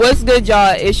What's good,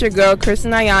 y'all? It's your girl,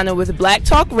 Kristen Ayana with Black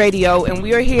Talk Radio, and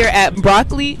we are here at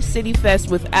Broccoli City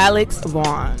Fest with Alex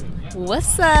Vaughn.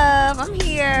 What's up? I'm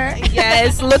here.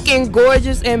 Yes, looking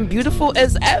gorgeous and beautiful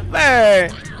as ever.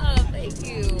 Oh, thank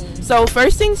you. So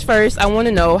first things first, I want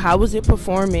to know, how was it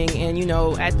performing and,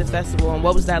 at the festival, and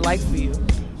what was that like for you?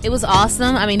 It was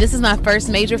awesome. I mean, this is my first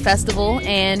major festival,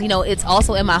 and, it's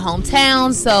also in my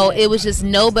hometown, so it was just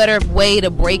no better way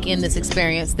to break in this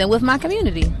experience than with my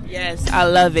community. Yes, I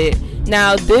love it.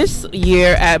 Now, this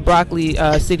year at Broccoli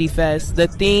City Fest, the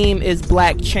theme is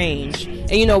Black Change.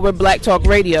 And, we're Black Talk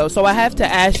Radio, so I have to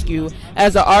ask you,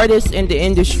 as an artist in the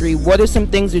industry, what are some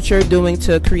things that you're doing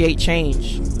to create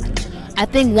change? I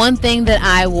think one thing that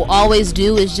I will always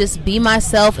do is just be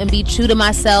myself and be true to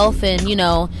myself. And,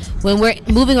 when we're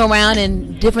moving around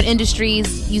in different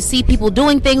industries, you see people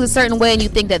doing things a certain way and you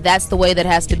think that that's the way that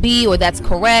has to be or that's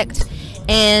correct.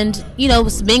 And,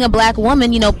 being a black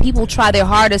woman, people try their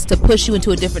hardest to push you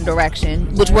into a different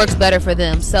direction, which works better for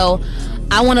them. So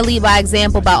I want to lead by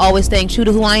example by always staying true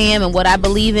to who I am and what I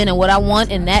believe in and what I want.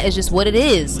 And that is just what it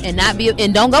is, and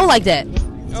don't go like that.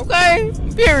 Okay,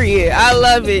 period. I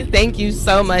love it. Thank you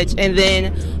so much. And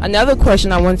then another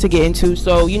question I wanted to get into.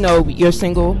 So, your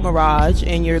single, Mirage,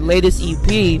 and your latest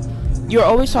EP, you're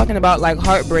always talking about,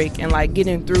 heartbreak and,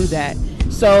 getting through that.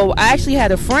 So, I actually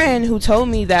had a friend who told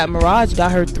me that Mirage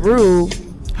got her through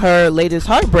her latest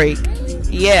heartbreak.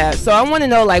 Yeah, so I want to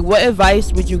know, what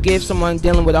advice would you give someone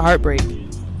dealing with a heartbreak?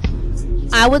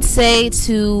 I would say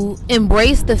to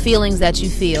embrace the feelings that you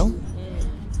feel,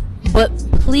 but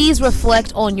please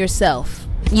reflect on yourself.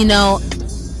 I'm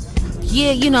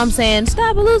saying,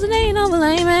 stop hallucinating over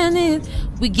lame, man.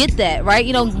 We get that, right?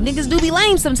 Niggas do be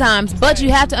lame sometimes, but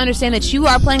you have to understand that you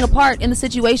are playing a part in the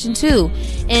situation too.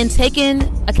 And taking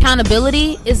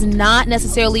accountability is not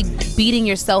necessarily beating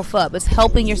yourself up. It's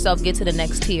helping yourself get to the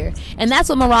next tier. And that's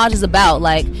what Mirage is about.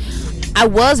 I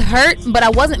was hurt, but I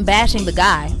wasn't bashing the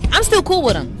guy. I'm still cool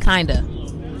with him, kinda.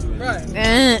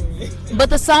 Right. But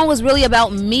the song was really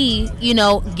about me,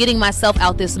 getting myself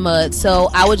out this mud. So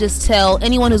I would just tell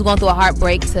anyone who's going through a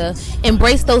heartbreak to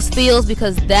embrace those feels,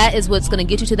 because that is what's going to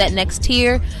get you to that next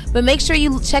tier. But make sure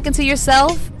you check into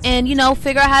yourself and,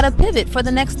 figure out how to pivot for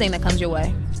the next thing that comes your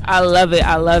way. I love it.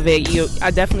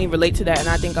 I definitely relate to that, and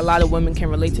I think a lot of women can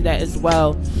relate to that as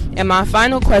well. And my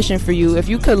final question for you, if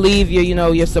you could leave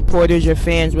your supporters, your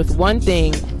fans with one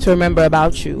thing to remember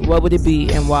about you, what would it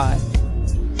be and why?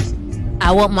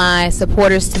 I want my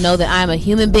supporters to know that I am a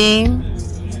human being.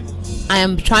 I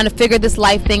am trying to figure this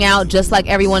life thing out just like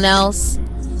everyone else.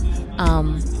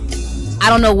 I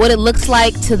don't know what it looks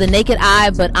like to the naked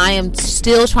eye, but I am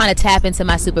still trying to tap into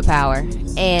my superpower.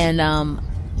 And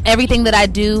everything that I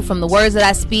do, from the words that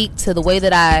I speak to the way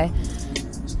that I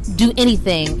do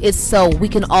anything, it's so we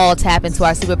can all tap into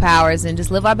our superpowers and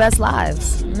just live our best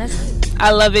lives. And that's it.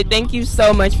 I love it. Thank you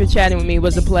so much for chatting with me. It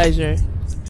was a pleasure.